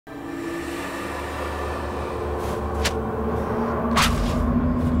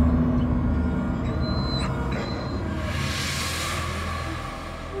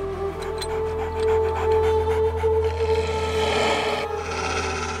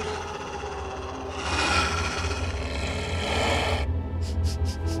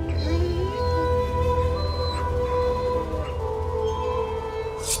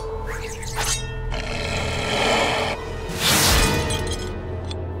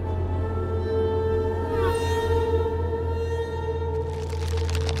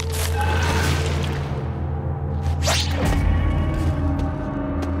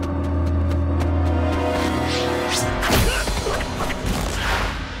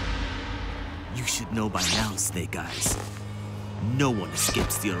You should know by now, Snake Eyes. No one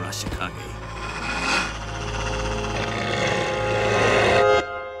escapes the Arashikage.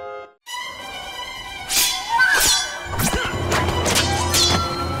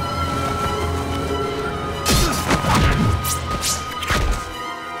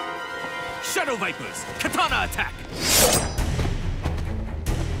 Shadow Vipers, katana attack!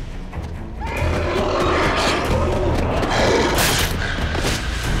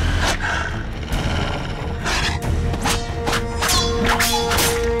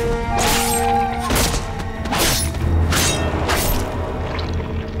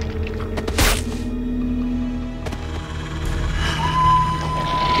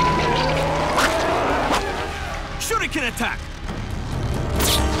 Shuriken attack!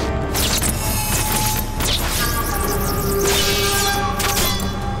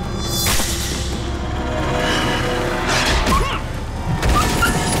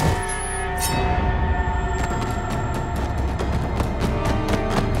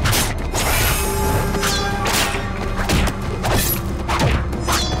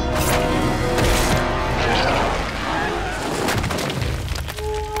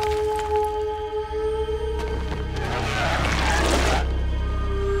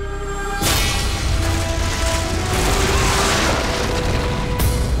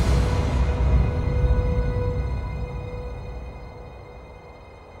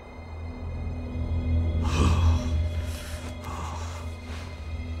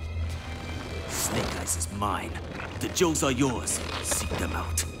 Snake Eyes is mine. The Joes are yours. Seek them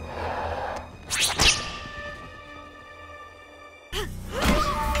out.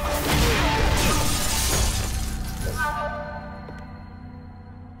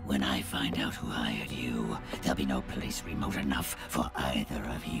 When I find out who hired you, there'll be no place remote enough for either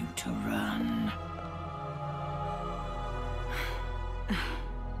of you to run.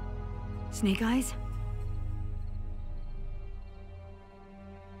 Snake Eyes?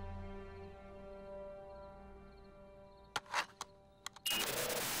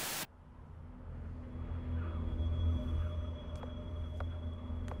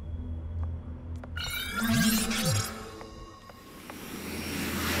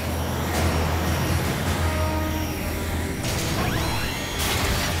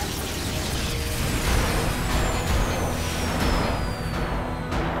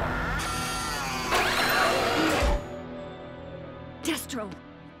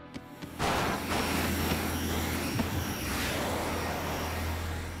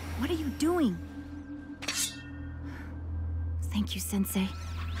 What are you doing? Thank you, Sensei.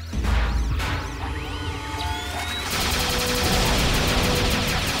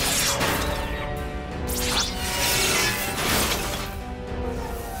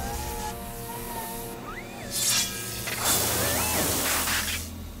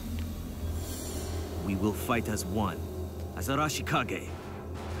 We will fight as one, as Arashikage.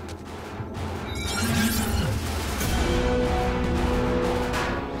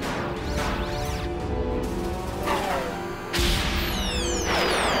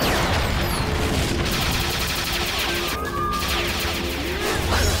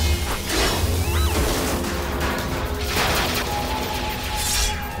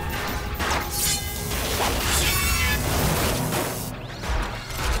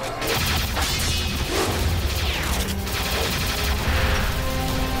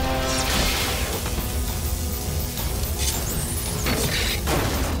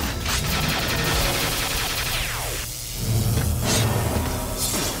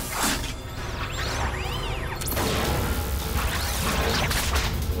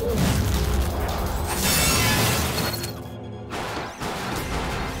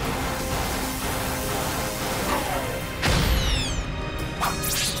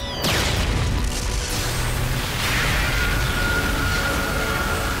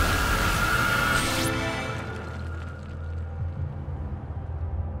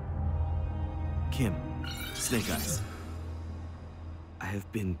 Kim, Snake Eyes. I have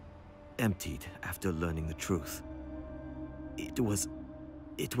been emptied after learning the truth. It was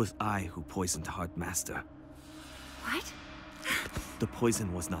I who poisoned Heart Master. What? The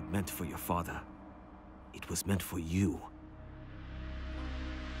poison was not meant for your father. It was meant for you.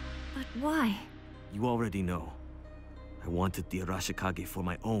 But why? You already know. I wanted the Arashikage for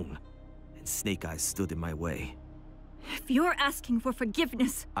my own, and Snake Eyes stood in my way. If you're asking for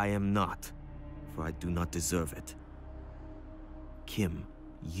forgiveness... I am not, for I do not deserve it. Kim,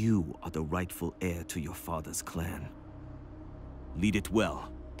 you are the rightful heir to your father's clan. Lead it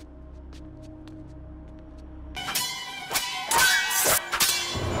well.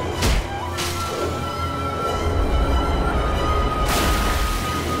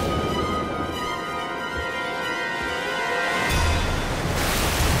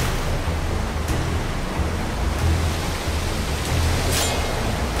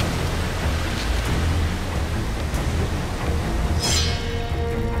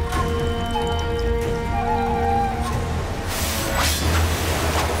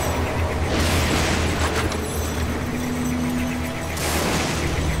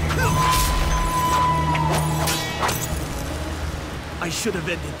 I should have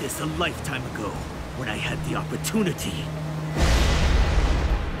ended this a lifetime ago, when I had the opportunity.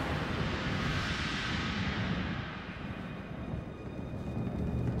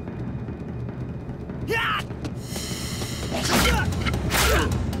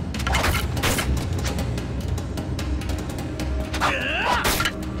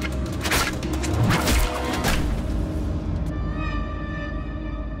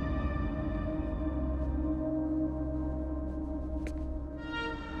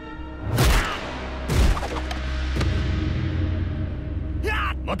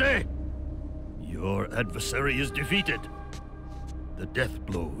 Mate! Your adversary is defeated. The death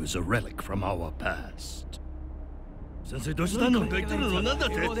blow is a relic from our past. Sensei,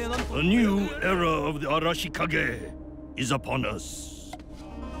 a new era of the Arashikage is upon us.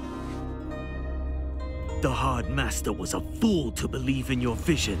 The Hard Master was a fool to believe in your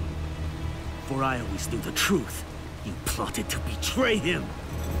vision. For I always knew the truth. You plotted to betray him.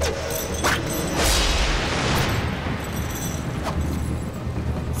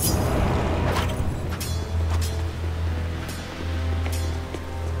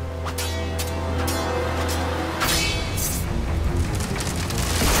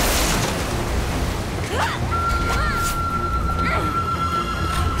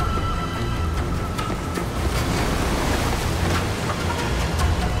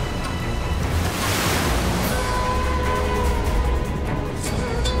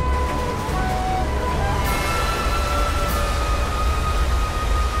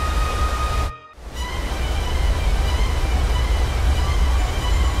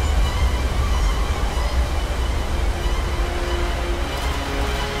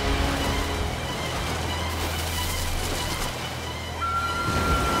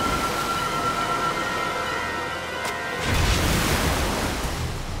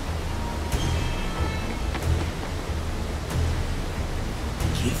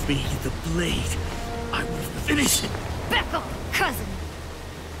 Give me the blade. I will finish it. Back off, cousin!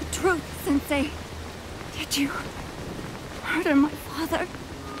 The truth, Sensei. Did you murder my father?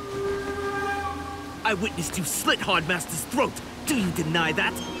 I witnessed you slit Hardmaster's throat. Do you deny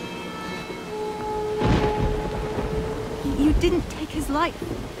that? You didn't take his life.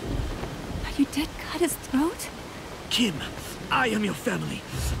 But you did cut his throat? Kim, I am your family.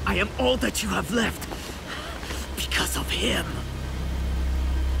 I am all that you have left. Because of him.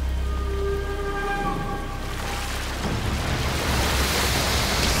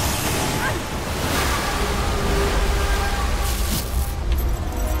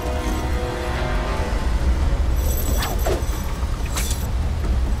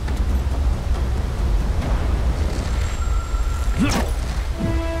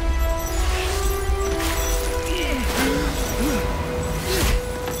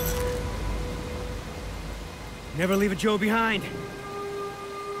 Never leave a Joe behind.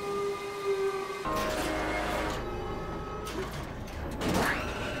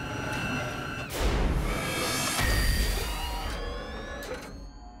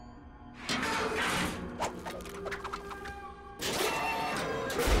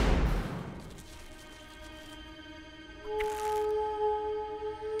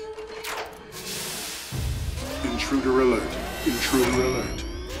 Intruder alert. Intruder alert.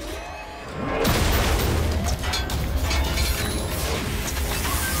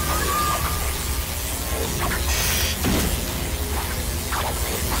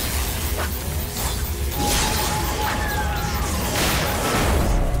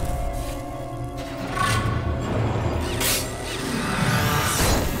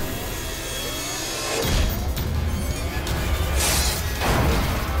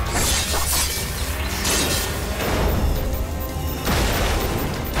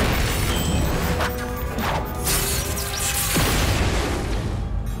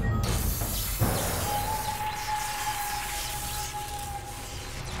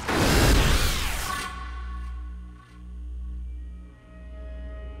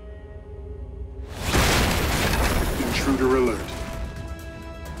 Intruder alert.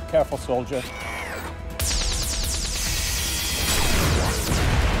 Careful, soldier.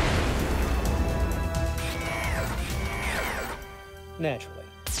 Naturally.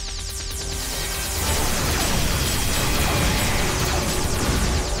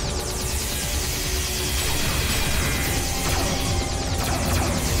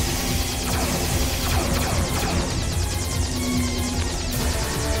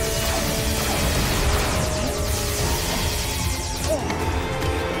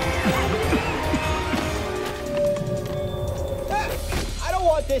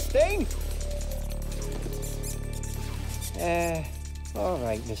 This thing? All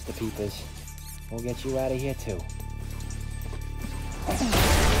right, Mr. Peepers. We'll get you out of here, too.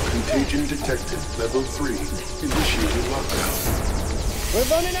 Contagion detected. Level 3. Initiating lockdown. We're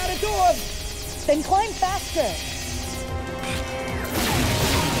running out of doors! Then climb faster!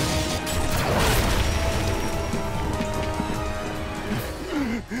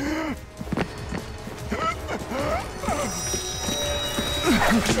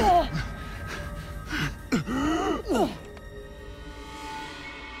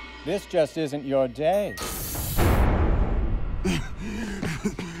 This just isn't your day.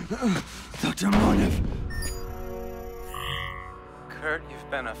 Dr. Monev! Kurt, you've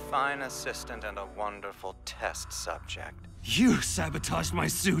been a fine assistant and a wonderful test subject. You sabotaged my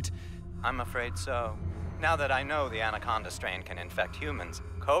suit! I'm afraid so. Now that I know the Anaconda strain can infect humans,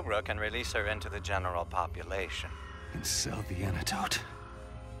 Cobra can release her into the general population. And sell the antidote.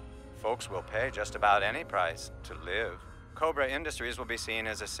 Folks will pay just about any price to live. Cobra Industries will be seen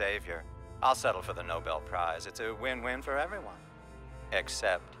as a savior. I'll settle for the Nobel Prize. It's a win-win for everyone.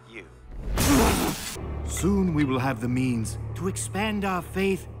 Except you. Soon we will have the means to expand our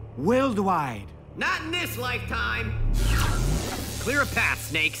faith worldwide. Not in this lifetime! Clear a path,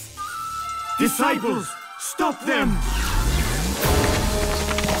 snakes. Disciples, stop them!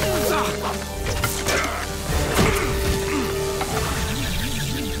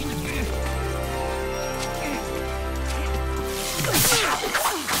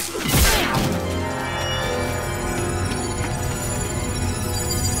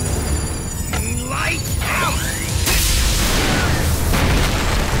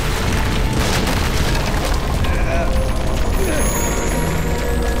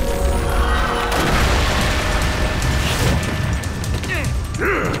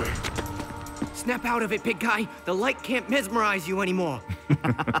 Snap out of it, big guy. The light can't mesmerize you anymore.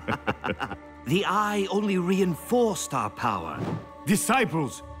 The eye only reinforced our power.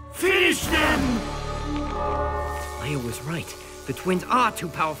 Disciples, finish them! Leo was right. The twins are too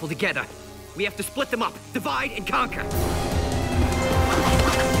powerful together. We have to split them up, divide and conquer.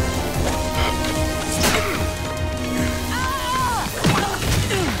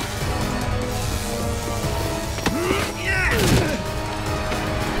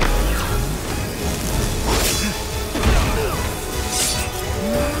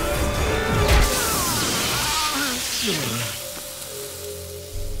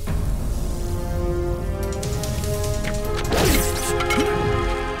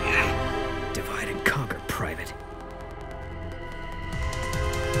 Divide and conquer, Private.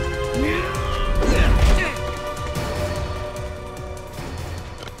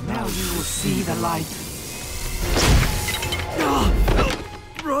 Now you will see the light.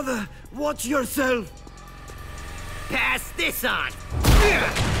 Brother, watch yourself! Pass this on!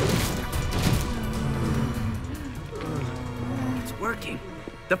 It's working.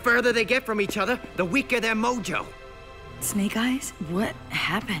 The further they get from each other, the weaker their mojo. Snake Eyes, what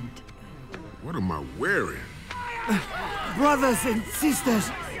happened? What am I wearing? Brothers and sisters,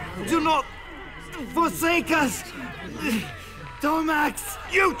 do not forsake us! Tomax!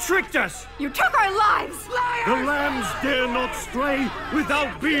 You tricked us! You took our lives! The lambs dare not stray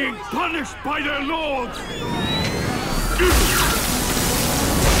without being punished by their lords!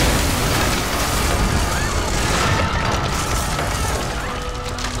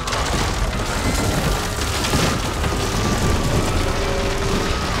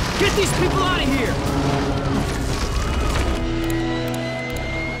 Get these people out of here!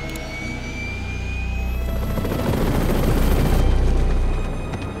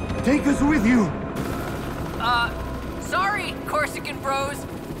 Take us with you! Sorry, Corsican bros.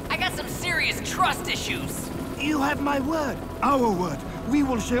 I got some serious trust issues. You have my word. Our word. We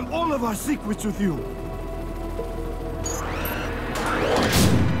will share all of our secrets with you.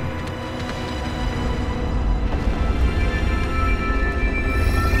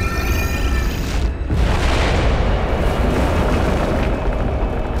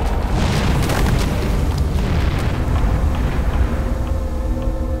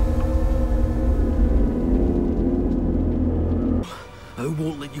 I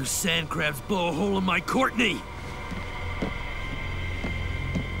won't let you sand crabs blow a hole in my Courtney!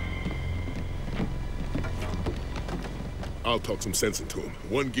 I'll talk some sense into him.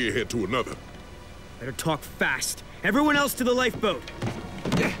 One gearhead to another. Better talk fast. Everyone else to the lifeboat!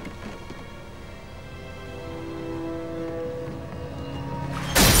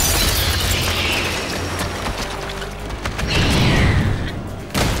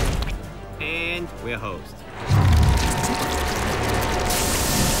 And we're hosed.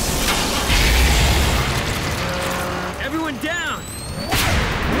 Everyone down!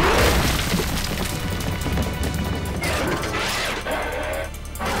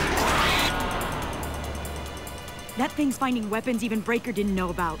 That things finding weapons even Breaker didn't know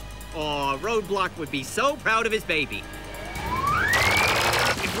about. Aw, Roadblock would be so proud of his baby.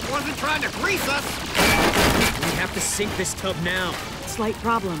 If it wasn't trying to grease us! We have to sink this tub now. Slight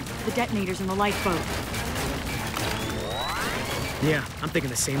problem. The detonator's in the lifeboat. Yeah, I'm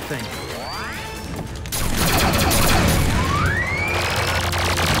thinking the same thing.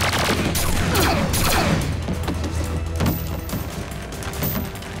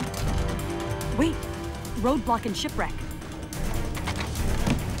 Wait, Roadblock and shipwreck.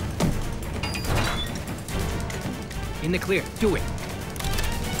 In the clear, do it.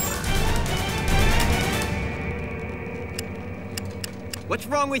 What's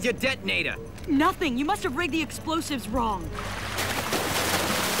wrong with your detonator? Nothing. You must have rigged the explosives wrong.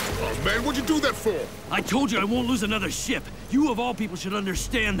 Oh, man, what'd you do that for? I told you I won't lose another ship. You, of all people, should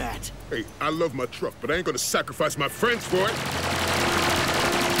understand that. Hey, I love my truck, but I ain't gonna sacrifice my friends for it.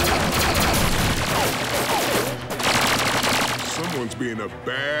 Someone's being a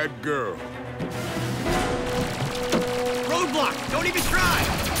bad girl. Roadblock! Don't even try!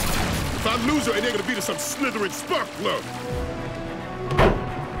 If I lose her, it ain't gonna be to some slithering spark plug.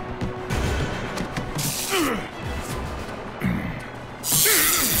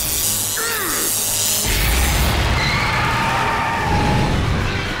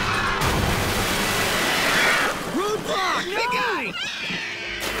 Roadblock! No! Big guy!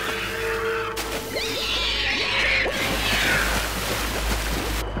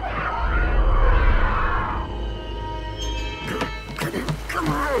 Come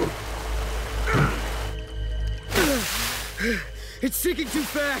on! It's sinking too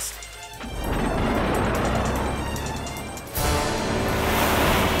fast!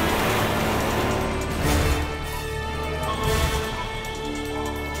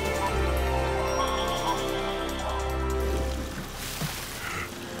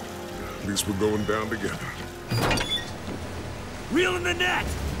 At least we're going down together. Reel in the net!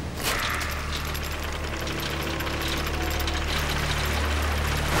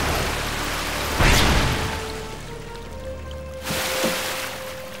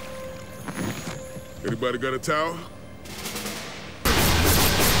 Anybody got a towel?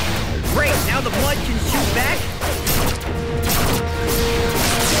 Great! Now the blood can shoot back?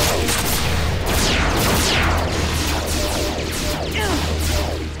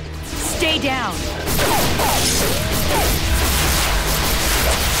 Stay down.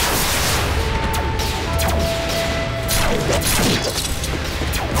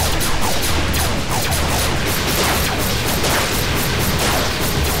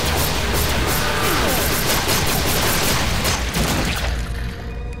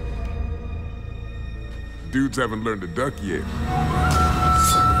 Dudes haven't learned to duck yet.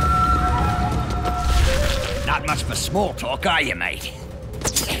 Not much for small talk, are you, mate?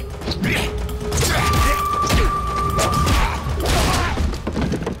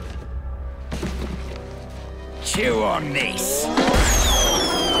 Chew on this.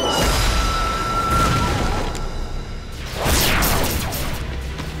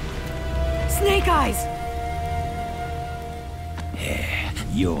 Snake Eyes!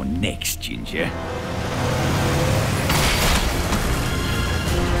 You're next, Ginger.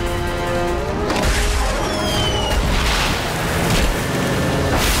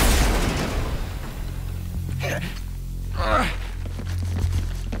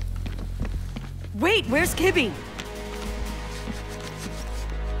 Wait, where's Kibby?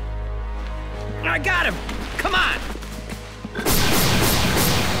 I got him! Come on!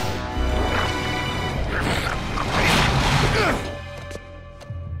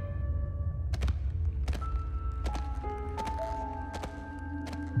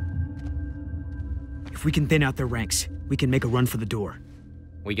 If we can thin out their ranks, we can make a run for the door.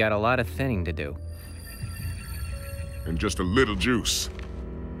 We got a lot of thinning to do. And just a little juice.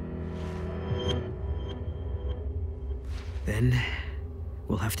 Then,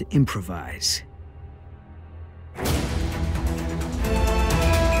 we'll have to improvise.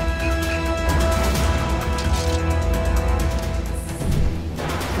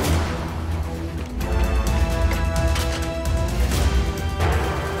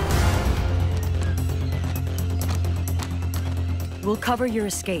 We'll cover your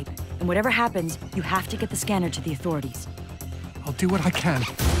escape, and whatever happens, you have to get the scanner to the authorities. I'll do what I can.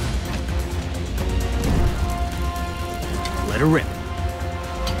 Let her rip.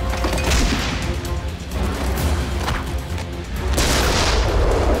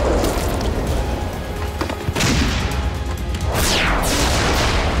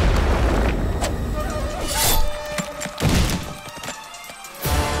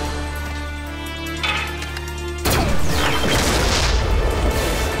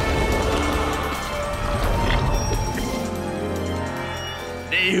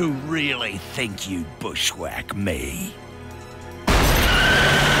 Do you really think you'd bushwhack me?